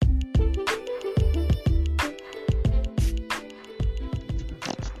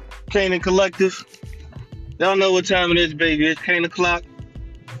Canaan Collective. Y'all know what time it is, baby. It's Canaan o'clock.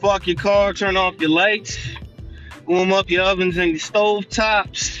 Park your car, turn off your lights, warm up your ovens and your stove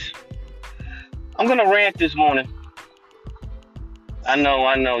tops. I'm gonna rant this morning. I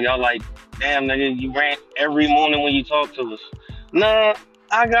know. Y'all like, damn nigga, you rant every morning when you talk to us. Nah,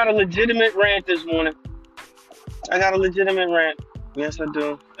 I got a legitimate rant this morning. I got a legitimate rant. Yes, I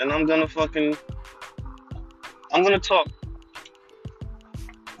do. And I'm gonna talk.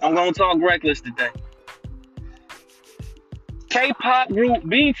 I'm gonna talk reckless today. K-pop group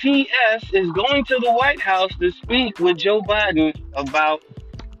BTS is going to the White House to speak with Joe Biden about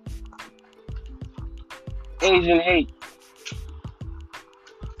Asian hate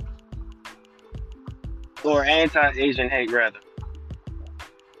or anti-Asian hate, rather.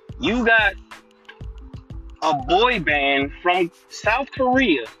 You got a boy band from South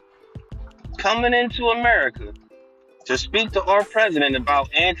Korea coming into America to speak to our president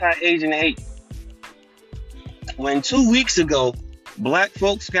about anti-Asian hate. When 2 weeks ago, black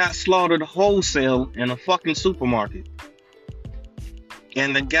folks got slaughtered wholesale in a fucking supermarket.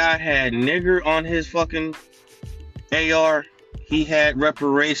 And the guy had nigger on his fucking AR. He had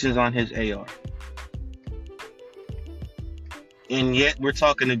reparations on his AR. And yet we're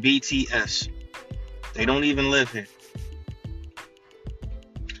talking to BTS. They don't even live here.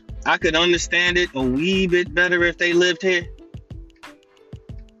 I could understand it a wee bit better if they lived here.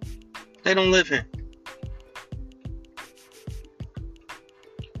 They don't live here.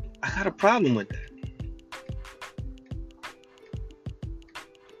 I got a problem with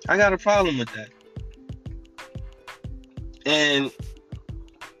that. And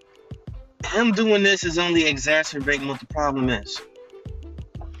him doing this is only exacerbating what the problem is.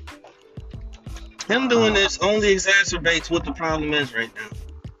 Him doing this only exacerbates what the problem is right now.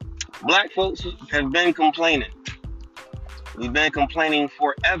 Black folks have been complaining. We've been complaining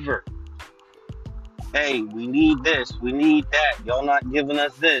forever. Hey, we need this, we need that. Y'all not giving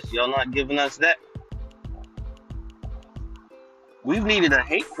us this, y'all not giving us that. We've needed a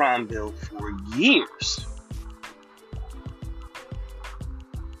hate crime bill for years.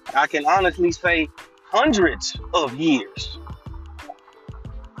 I can honestly say hundreds of years.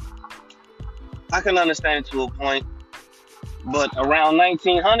 I can understand it to a point, but around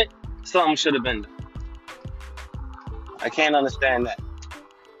 1900, something should have been done. I can't understand that.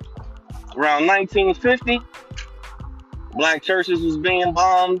 Around 1950, black churches was being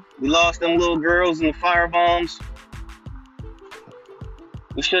bombed. We lost them little girls in the fire bombs.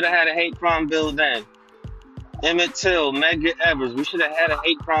 We should have had a hate crime bill then. Emmett Till, Medgar Evers, we should have had a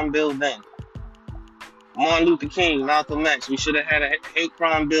hate crime bill then. Martin Luther King, Malcolm X, we should have had a hate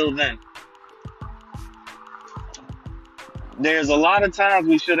crime bill then. There's a lot of times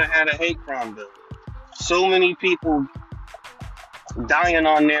we should have had a hate crime bill. So many people dying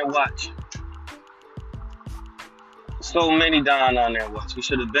on their watch. So many dying on their watch. We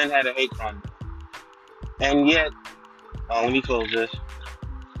should have been had a hate crime bill. And yet, let me close this.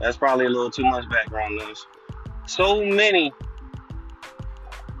 That's probably a little too much background noise. So many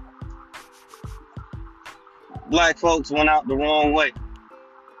black folks went out the wrong way.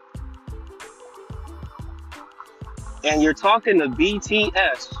 And you're talking to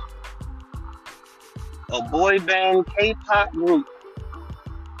BTS, a boy band K-pop group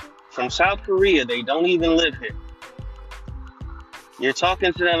from South Korea. They don't even live here. You're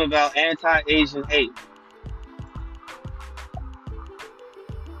talking to them about anti-Asian hate.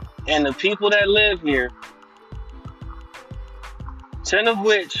 And the people that live here, 10 of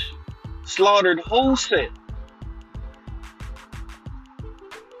which slaughtered wholesale.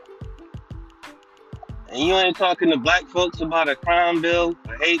 And you ain't talking to black folks about a crime bill,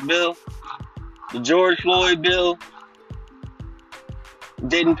 a hate bill. The George Floyd bill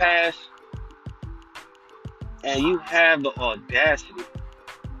didn't pass. And you have the audacity.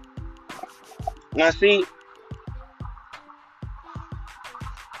 Now see,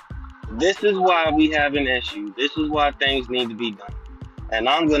 this is why we have an issue. This is why things need to be done. And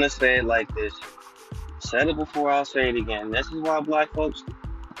I'm going to say it like this. Said it before, I'll say it again. This is why black folks,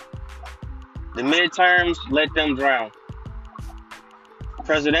 the midterms, let them drown.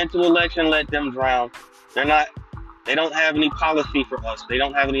 Presidential election, let them drown. They don't have any policy for us. They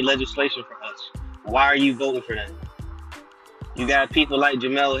don't have any legislation for us. Why are you voting for them? You got people like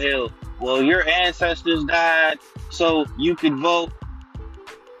Jemele Hill. Well, your ancestors died so you could vote.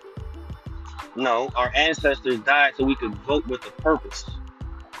 No, our ancestors died so we could vote with a purpose.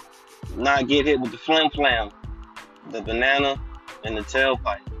 Not get hit with the flim flam, the banana, and the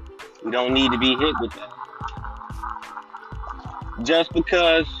tailpipe. We don't need to be hit with that. Just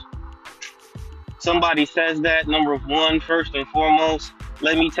because somebody says that, number one, first and foremost,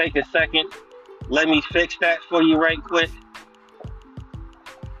 Let me take a second. Let me fix that for you right quick.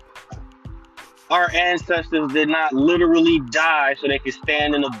 Our ancestors did not literally die so they could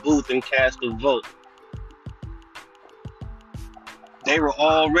stand in a booth and cast a vote. They were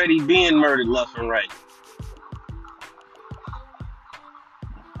already being murdered left and right.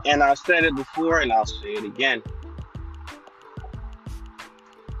 And I've said it before and I'll say it again.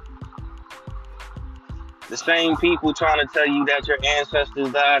 The same people trying to tell you that your ancestors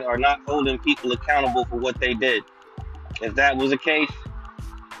died are not holding people accountable for what they did. If that was the case,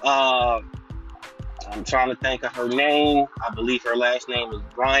 I'm trying to think of her name. I believe her last name is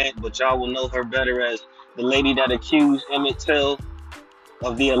Bryant, but y'all will know her better as the lady that accused Emmett Till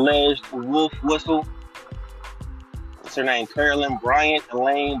of the alleged wolf whistle. What's her name? Carolyn Bryant,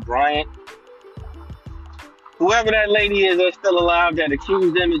 Elaine Bryant. Whoever that lady is that's still alive that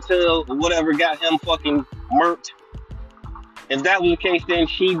accused Emmett Till or whatever got him fucking murked. If that was the case, then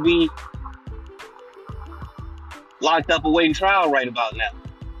she'd be locked up awaiting trial right about now.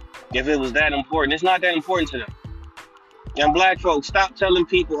 If it was that important. It's not that important to them. And black folks, stop telling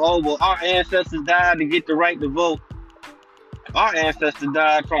people, oh, well, our ancestors died to get the right to vote. Our ancestors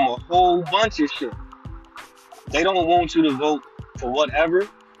died from a whole bunch of shit. They don't want you to vote for whatever.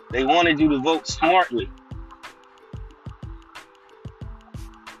 They wanted you to vote smartly.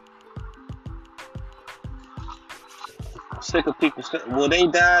 I'm sick of people saying, well, they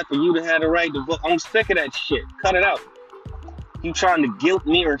died for you to have the right to vote. I'm sick of that shit. Cut it out. You trying to guilt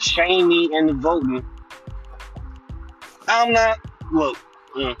me or shame me into voting. I'm not, look,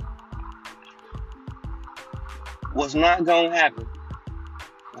 what's not gonna happen,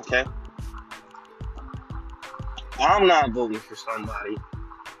 okay? I'm not voting for somebody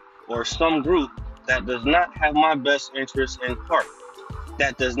or some group that does not have my best interest in heart,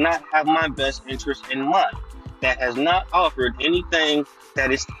 that does not have my best interest in mind, that has not offered anything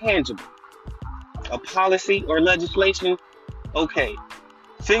that is tangible. A policy or legislation, okay.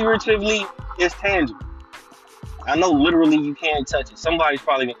 Figuratively, it's tangible. I know literally you can't touch it. Somebody's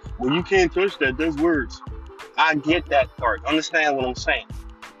probably going, well, you can't touch that. That's words. I get that part. Understand what I'm saying.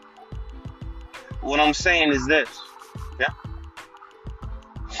 What I'm saying is this. Yeah.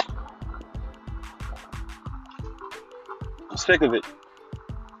 I'm sick of it.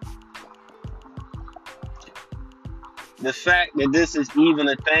 The fact that this is even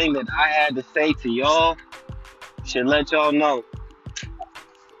a thing that I had to say to y'all should let y'all know.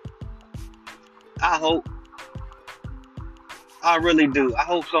 I really do. I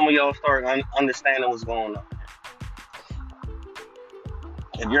hope some of y'all start understanding what's going on.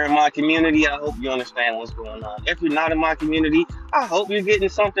 If you're in my community, I hope you understand what's going on. If you're not in my community, I hope you're getting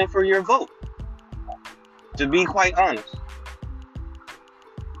something for your vote. To be quite honest.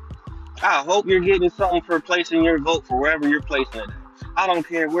 I hope you're getting something for placing your vote for wherever you're placing it at. I don't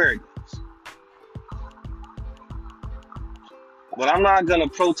care where it goes. But I'm not going to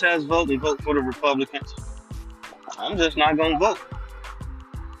protest vote and vote for the Republicans. I'm just not going to vote.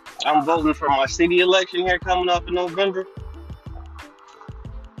 I'm voting for my city election here coming up in November.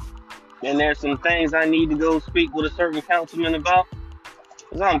 And there's some things I need to go speak with a certain councilman about.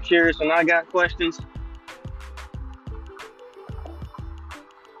 Because I'm curious and I got questions.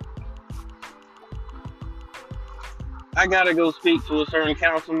 I got to go speak to a certain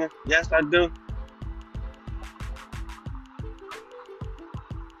councilman. Yes, I do.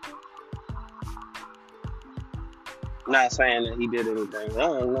 Not saying that he did anything.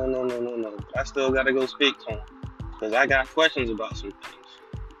 No. I still got to go speak to him. Because I got questions about some things.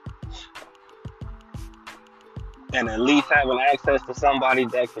 And at least having access to somebody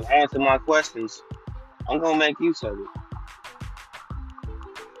that can answer my questions, I'm going to make use of it.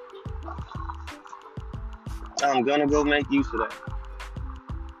 I'm going to go make use of that.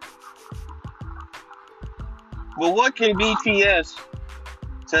 But what can BTS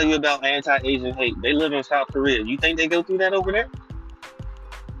tell you about anti-Asian hate? They live in South Korea. You think they go through that over there?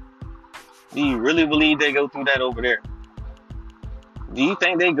 Do you really believe they go through that over there? Do you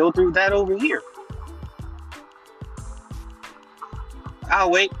think they go through that over here?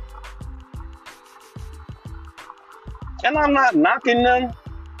 I'll wait. And I'm not knocking them.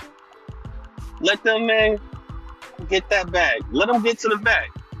 Let them, man, get that bag. Let them get to the bag.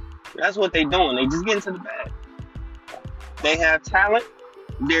 That's what they doing. They just get into the bag. They have talent.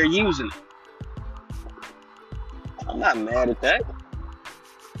 They're using it. I'm not mad at that.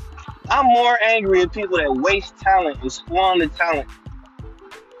 I'm more angry at people that waste talent and squander talent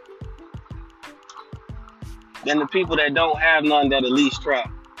than the people that don't have none that at least try.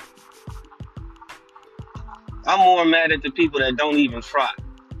 I'm more mad at the people that don't even try.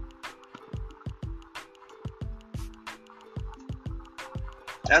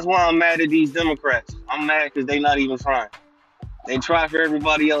 That's why I'm mad at these Democrats. I'm mad because they not even trying. They try for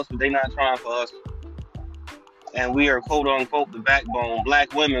everybody else, but they not trying for us. And we are quote unquote the backbone.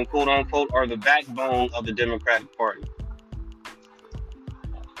 Black women quote unquote are the backbone of the Democratic Party.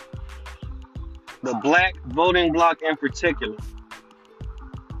 The black voting bloc in particular.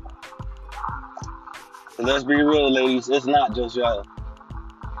 So let's be real, ladies. It's not just y'all.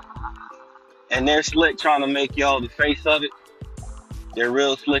 And they're slick trying to make y'all the face of it. They're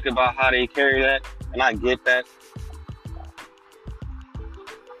real slick about how they carry that. And I get that.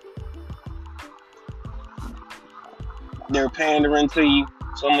 They're pandering to you.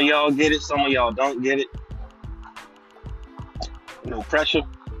 Some of y'all get it, some of y'all don't get it. No pressure.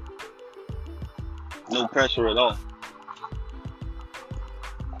 No pressure at all.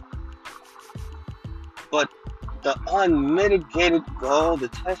 But the unmitigated gall, the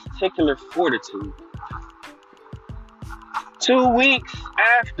testicular fortitude. 2 weeks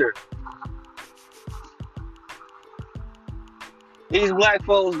after these black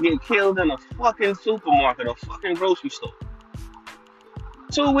folks get killed in a fucking supermarket or fucking grocery store.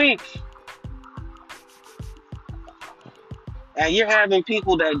 2 weeks. And you're having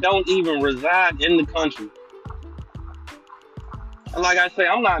people that don't even reside in the country. And like I say,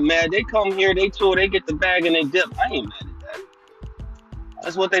 I'm not mad. They come here, they tour, they get the bag and they dip. I ain't mad at that.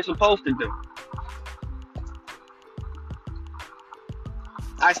 That's what they're supposed to do.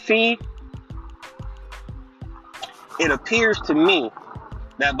 I see, it appears to me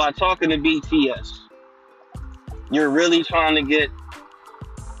that by talking to BTS, you're really trying to get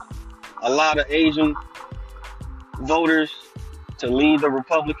a lot of Asian voters to lead the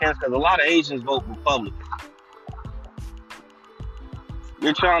Republicans, because a lot of Asians vote Republican.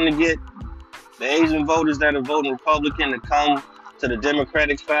 You're trying to get the Asian voters that are voting Republican to come to the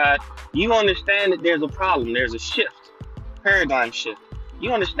Democratic side. You understand that there's a problem. There's a shift, paradigm shift.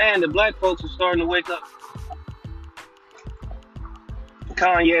 You understand that black folks are starting to wake up.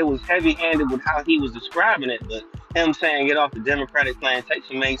 Kanye was heavy-handed with how he was describing it, but him saying get off the Democratic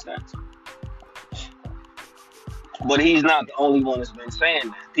plantation made sense. But he's not the only one that's been saying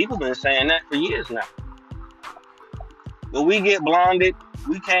that. People been saying that for years now. But we get blinded.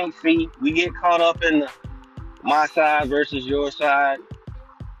 We can't see. We get caught up in the my side versus your side.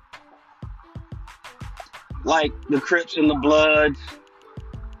 Like the Crips and the Bloods.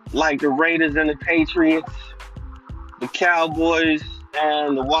 Like the Raiders and the Patriots. The Cowboys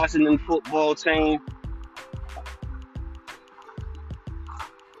and the Washington football team.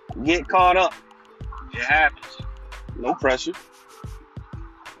 Get caught up. It happens. No pressure.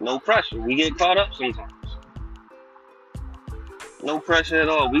 No pressure. We get caught up sometimes. No pressure at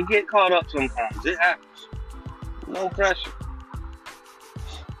all. We get caught up sometimes. It happens. No pressure.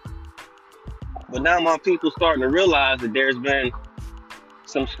 But now my people starting to realize that there's been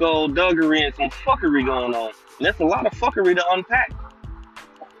some skullduggery and some fuckery going on. And that's a lot of fuckery to unpack.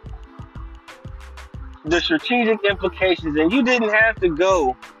 The strategic implications, and you didn't have to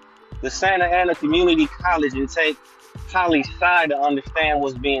go to Santa Ana Community College and take poli sci to understand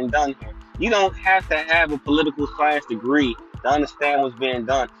what's being done here. You don't have to have a political science degree to understand what's being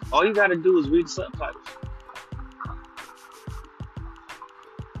done. All you got to do is read the subtitles.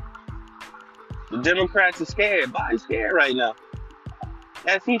 The Democrats are scared. Biden's scared right now,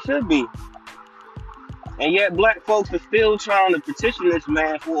 as he should be. And yet black folks are still trying to petition this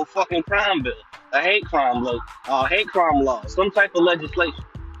man for a fucking crime bill, a hate crime law, some type of legislation.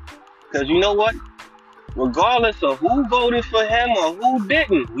 Because you know what? Regardless of who voted for him or who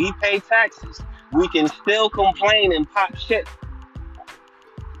didn't, we pay taxes. We can still complain and pop shit.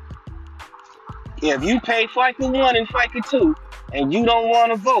 If you pay FICA 1 and FICA 2 and you don't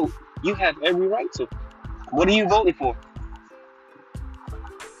want to vote, you have every right to. What are you voting for?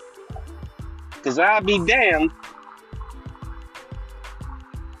 Because I'll be damned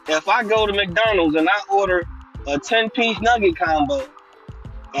if I go to McDonald's and I order a 10-piece nugget combo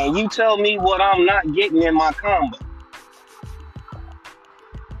and you tell me what I'm not getting in my combo.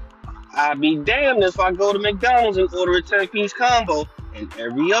 I'll be damned if I go to McDonald's and order a 10-piece combo and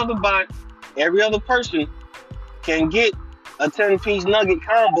every other person can get a 10-piece nugget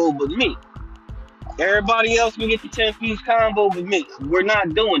combo but me. Everybody else can get the 10-piece combo but me. We're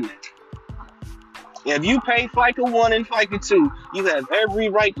not doing that. If you pay FICA 1 and FICA 2, you have every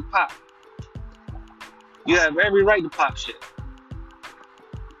right to pop. You have every right to pop shit.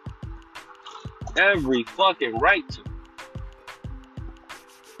 Every fucking right to.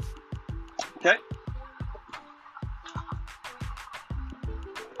 Okay?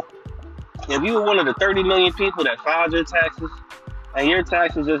 If you were one of the 30 million people that filed your taxes and your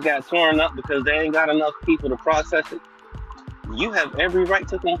taxes just got torn up because they ain't got enough people to process it, You have every right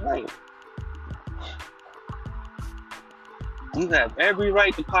to complain. You have every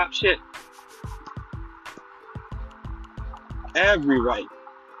right to pop shit. Every right.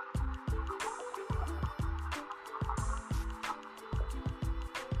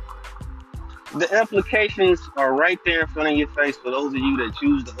 The implications are right there in front of your face for those of you that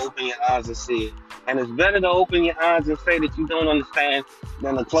choose to open your eyes and see it. And it's better to open your eyes and say that you don't understand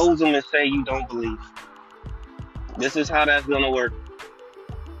than to close them and say you don't believe. This is how that's going to work.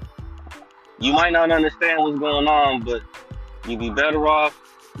 You might not understand what's going on, but you'd be better off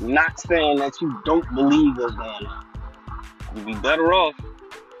not saying that you don't believe what's going on. You'd be better off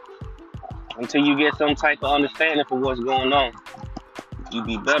until you get some type of understanding for what's going on. You'd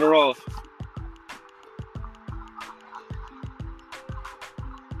be better off.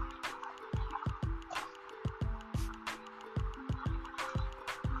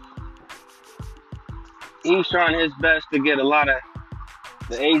 He's trying his best to get a lot of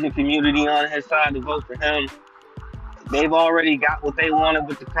the Asian community on his side to vote for him. They've already got what they wanted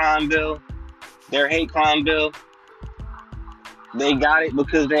with the crime bill, their hate crime bill. They got it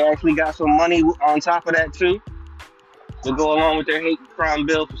because they actually got some money on top of that too to go along with their hate crime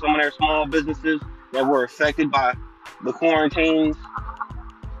bill for some of their small businesses that were affected by the quarantines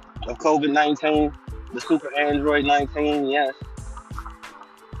of COVID-19, the super Android 19, yes.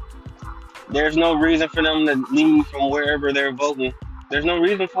 There's no reason for them to leave from wherever they're voting. There's no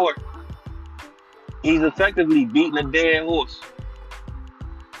reason for it. He's effectively beating a dead horse.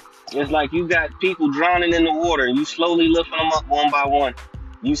 It's like you got people drowning in the water and you slowly lifting them up one by one.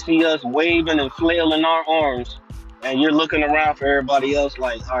 You see us waving and flailing our arms and you're looking around for everybody else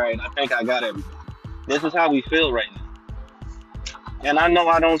like, all right, I think I got everybody. This is how we feel right now. And I know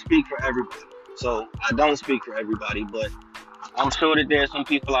I don't speak for everybody. So I don't speak for everybody, but I'm sure that there's some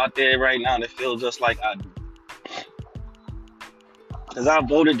people out there right now that feel just like I do. Because I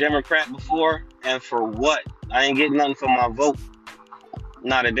voted Democrat before, and for what? I ain't getting nothing for my vote.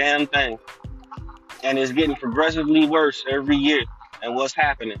 Not a damn thing. And it's getting progressively worse every year. And what's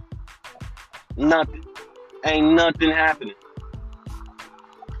happening? Nothing. Ain't nothing happening.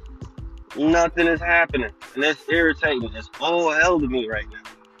 Nothing is happening. And it's irritating. It's all hell to me right now.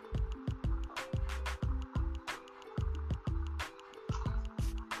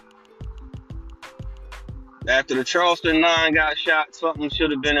 After the Charleston 9 got shot, something should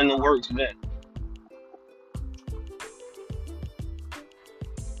have been in the works then.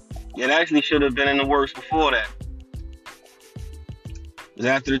 It actually should have been in the works before that. Because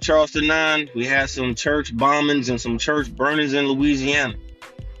after the Charleston 9, we had some church bombings and some church burnings in Louisiana.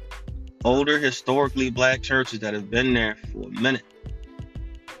 Older, historically black churches that have been there for a minute.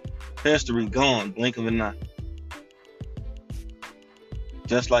 History gone, blink of an eye.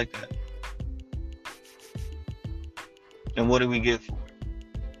 Just like that. And what do we get for it?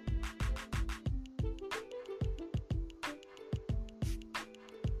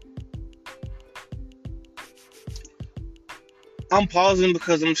 I'm pausing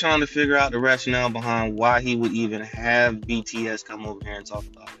because I'm trying to figure out the rationale behind why he would even have BTS come over here and talk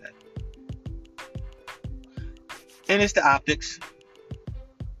about that. And it's the optics.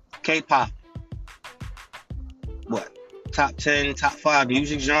 K-pop. What? Top 10, top 5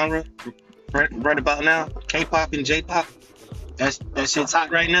 music genre right about now? K-pop and J-pop? That shit's hot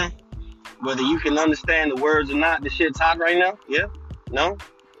right now? Whether you can understand the words or not, the shit's hot right now? Yeah? No?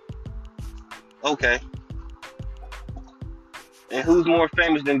 Okay. And who's more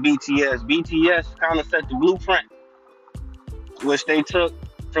famous than BTS? BTS kind of set the blueprint, which they took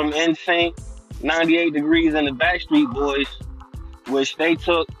from NSYNC, 98 Degrees, and the Backstreet Boys, which they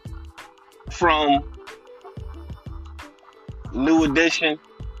took from New Edition,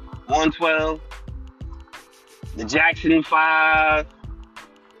 112, the Jackson 5.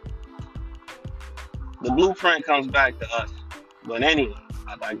 The blueprint comes back to us. But anyway,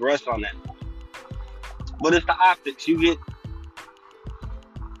 I digress on that. But it's the optics. You get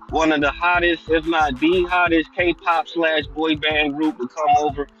one of the hottest, if not the hottest, K-pop / boy band group to come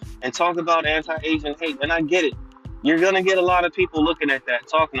over and talk about anti-Asian hate. And I get it. You're going to get a lot of people looking at that,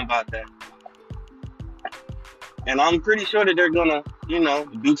 talking about that. And I'm pretty sure that they're going to,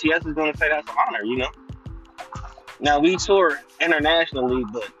 BTS is going to say that's an honor, Now, we tour internationally,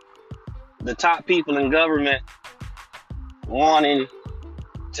 but the top people in government wanting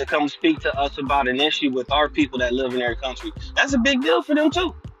to come speak to us about an issue with our people that live in their country, that's a big deal for them,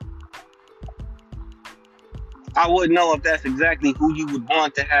 too. I wouldn't know if that's exactly who you would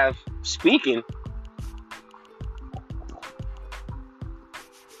want to have speaking.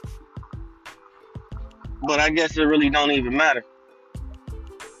 But I guess it really don't even matter.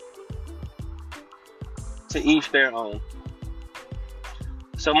 To each their own.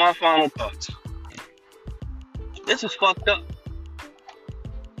 So my final thoughts. This is fucked up.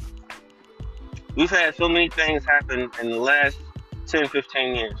 We've had so many things happen in the last 10,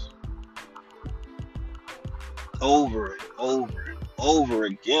 15 years. Over and over and over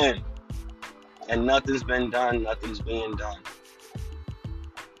again. And nothing's been done, nothing's being done.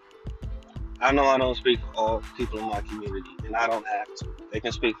 I know I don't speak for all people in my community, and I don't have to. They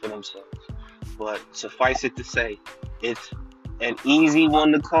can speak for themselves. But suffice it to say, it's an easy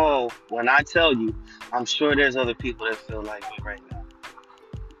one to call. When I tell you, I'm sure there's other people that feel like me right now.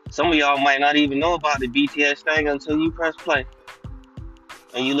 Some of y'all might not even know about the BTS thing until you press play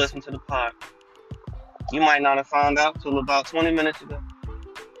and you listen to the pod. You might not have found out till about 20 minutes ago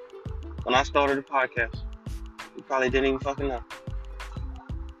when I started the podcast. You probably didn't even fucking know.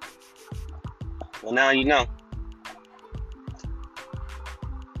 Well, now you know.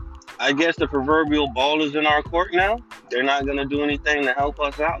 I guess the proverbial ball is in our court now. They're not going to do anything to help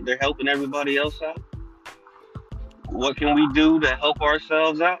us out. They're helping everybody else out. What can we do to help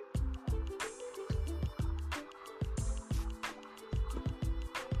ourselves out?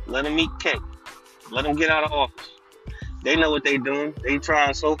 Let them eat cake. Let them get out of office. They know what they're doing. They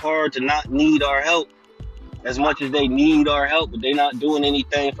trying so hard to not need our help as much as they need our help, but they're not doing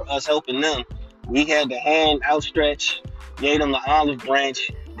anything for us helping them. We had the hand outstretched, gave them the olive branch.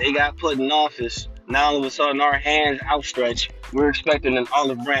 They got put in office. Now all of a sudden our hands outstretched. We're expecting an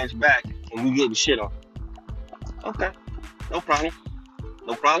olive branch back, and we getting shit on. Okay, no problem.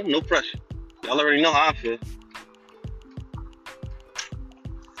 No problem, no pressure. Y'all already know how I feel.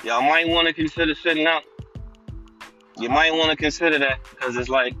 Y'all might want to consider sitting out. You might want to consider that, because it's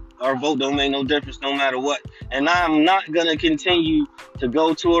like our vote don't make no difference no matter what. And I'm not going to continue to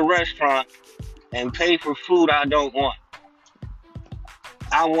go to a restaurant and pay for food I don't want.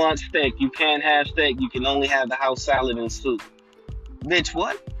 I want steak. You can't have steak. You can only have the house salad and soup. Bitch,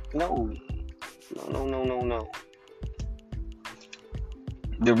 what? No. No.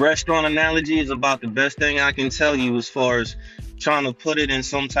 The restaurant analogy is about the best thing I can tell you as far as trying to put it in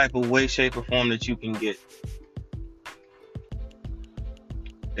some type of way, shape, or form that you can get.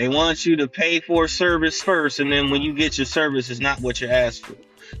 They want you to pay for service first, and then when you get your service, it's not what you asked for.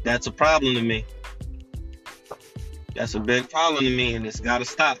 That's a problem to me. That's a big problem to me, and it's got to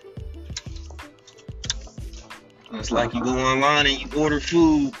stop. It's like you go online and you order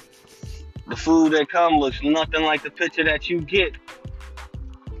food. The food that comes looks nothing like the picture that you get.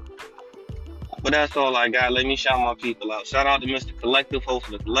 But that's all I got. Let me shout my people out. Shout out to Mr. Collective, host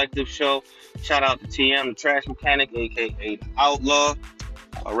of the Collective Show. Shout out to TM, the Trash Mechanic, a.k.a. the Outlaw.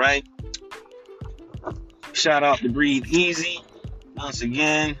 All right. Shout out to Breathe Easy. Once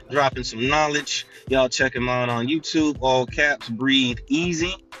again, dropping some knowledge. Y'all check him out on YouTube. All caps, Breathe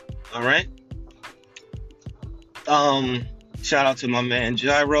Easy. All right. Shout out to my man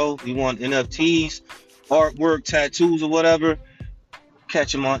Gyro. You want NFTs, artwork, tattoos, or whatever?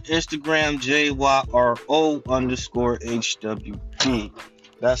 Catch him on Instagram, JYRO_HWP.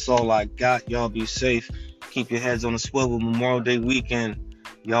 That's all I got. Y'all be safe. Keep your heads on the swivel. Memorial Day weekend.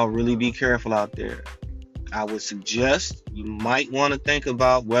 Y'all really be careful out there. I would suggest you might want to think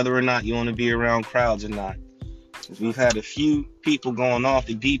about whether or not you want to be around crowds or not. We've had a few people going off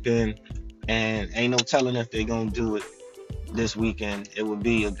the deep end, and ain't no telling if they're going to do it this weekend. It would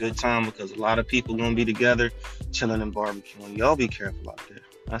be a good time because a lot of people going to be together, chilling and barbecuing. Y'all be careful out there.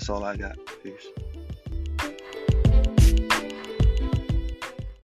 That's all I got. Peace.